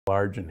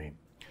arginine.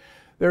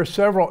 There are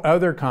several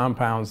other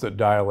compounds that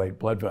dilate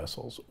blood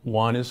vessels.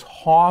 One is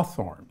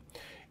hawthorn.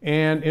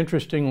 And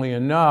interestingly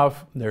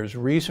enough, there's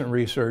recent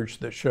research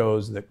that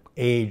shows that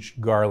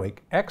aged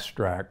garlic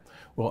extract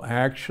will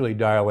actually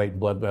dilate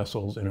blood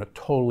vessels in a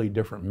totally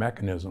different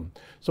mechanism.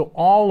 So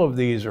all of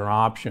these are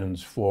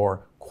options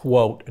for,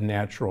 quote,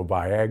 natural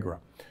Viagra.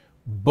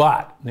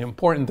 But the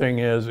important thing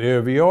is,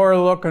 if you're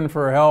looking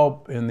for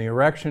help in the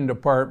erection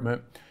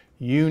department,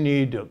 you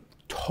need to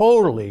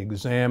totally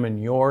examine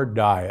your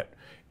diet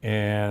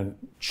and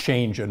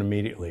change it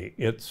immediately.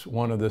 It's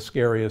one of the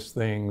scariest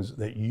things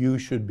that you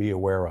should be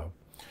aware of.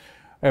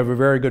 I have a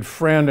very good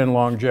friend in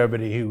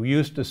longevity who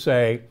used to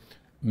say,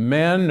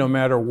 men, no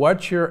matter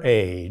what your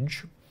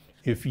age,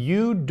 if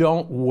you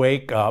don't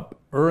wake up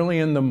early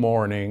in the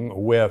morning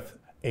with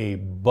a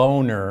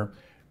boner,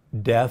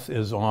 death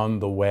is on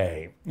the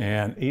way.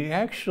 And he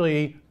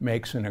actually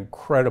makes an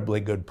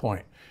incredibly good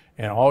point.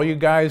 And all you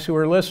guys who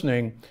are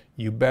listening,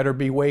 you better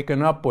be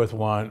waking up with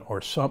one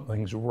or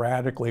something's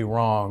radically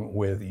wrong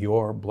with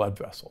your blood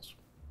vessels.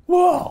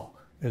 Whoa,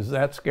 is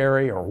that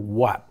scary or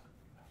what?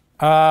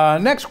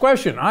 Next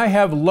question. I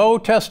have low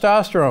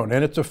testosterone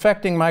and it's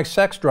affecting my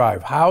sex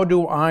drive. How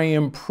do I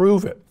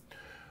improve it?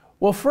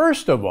 Well,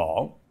 first of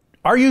all,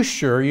 are you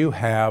sure you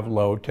have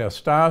low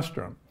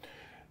testosterone?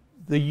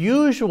 The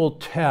usual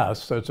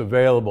test that's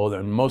available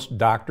in most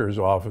doctors'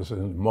 offices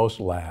and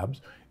most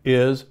labs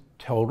is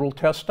total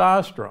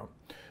testosterone.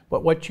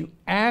 But what you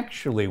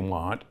actually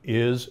want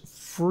is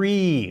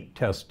free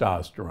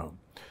testosterone.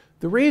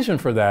 The reason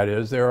for that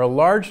is there are a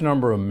large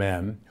number of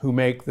men who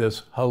make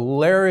this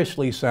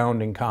hilariously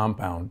sounding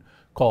compound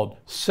called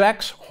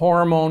sex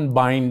hormone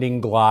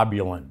binding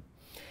globulin.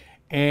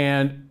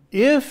 And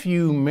if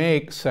you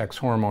make sex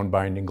hormone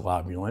binding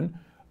globulin,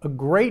 a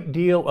great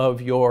deal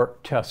of your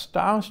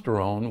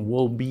testosterone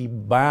will be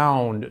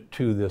bound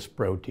to this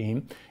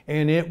protein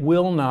and it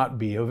will not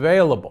be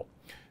available.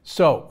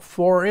 So,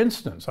 for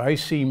instance, I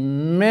see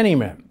many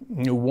men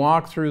who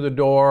walk through the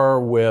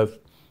door with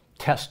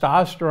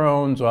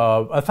testosterones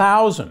of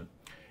 1,000,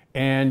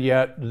 and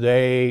yet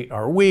they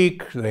are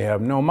weak, they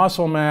have no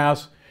muscle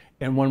mass,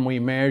 and when we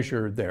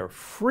measure their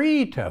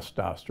free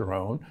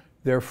testosterone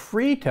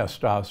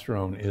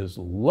is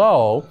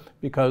low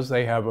because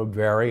they have a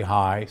very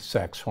high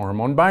sex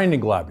hormone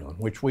binding globulin,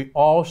 which we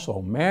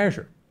also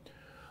measure.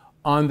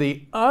 On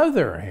the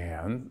other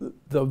hand,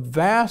 the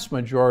vast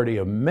majority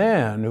of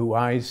men who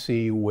I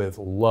see with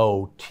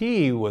low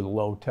T, with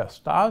low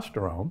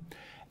testosterone,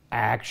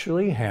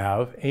 actually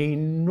have a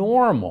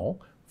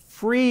normal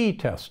free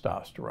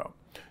testosterone.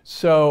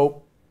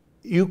 So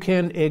you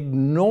can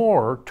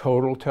ignore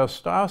total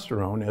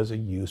testosterone as a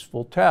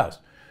useful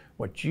test.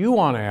 What you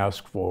want to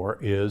ask for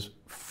is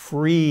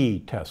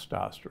free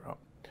testosterone.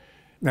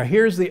 Now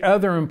here's the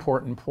other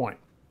important point.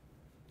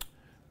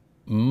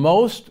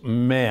 Most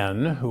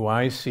men who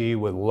I see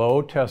with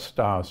low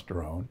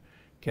testosterone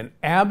can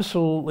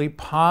absolutely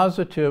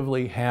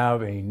positively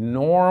have a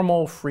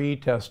normal free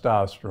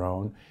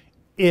testosterone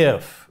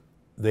if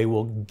they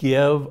will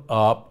give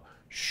up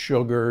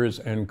sugars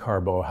and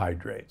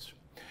carbohydrates.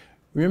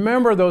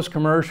 Remember those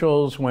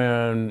commercials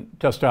when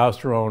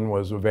testosterone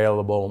was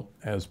available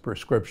as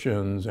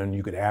prescriptions and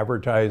you could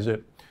advertise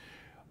it?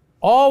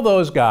 All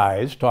those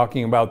guys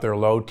talking about their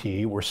low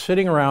T were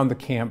sitting around the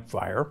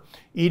campfire,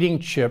 eating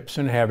chips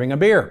and having a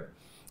beer.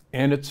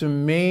 And it's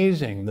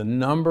amazing the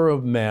number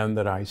of men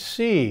that I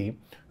see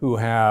who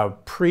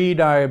have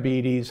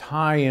pre-diabetes,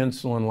 high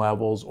insulin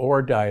levels,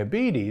 or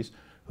diabetes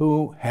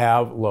who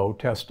have low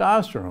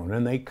testosterone,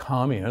 and they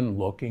come in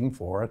looking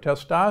for a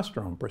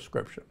testosterone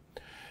prescription.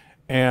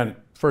 And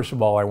first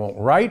of all, I won't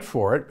write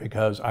for it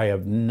because I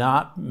have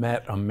not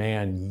met a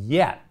man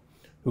yet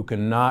who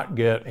cannot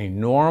get a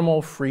normal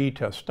free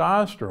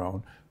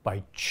testosterone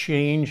by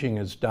changing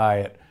his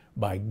diet,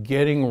 by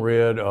getting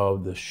rid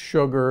of the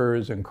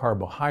sugars and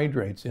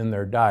carbohydrates in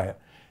their diet.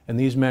 And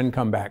these men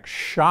come back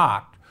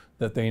shocked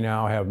that they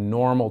now have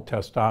normal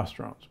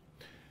testosterones.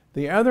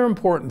 The other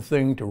important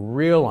thing to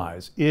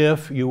realize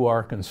if you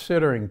are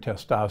considering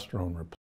testosterone replacement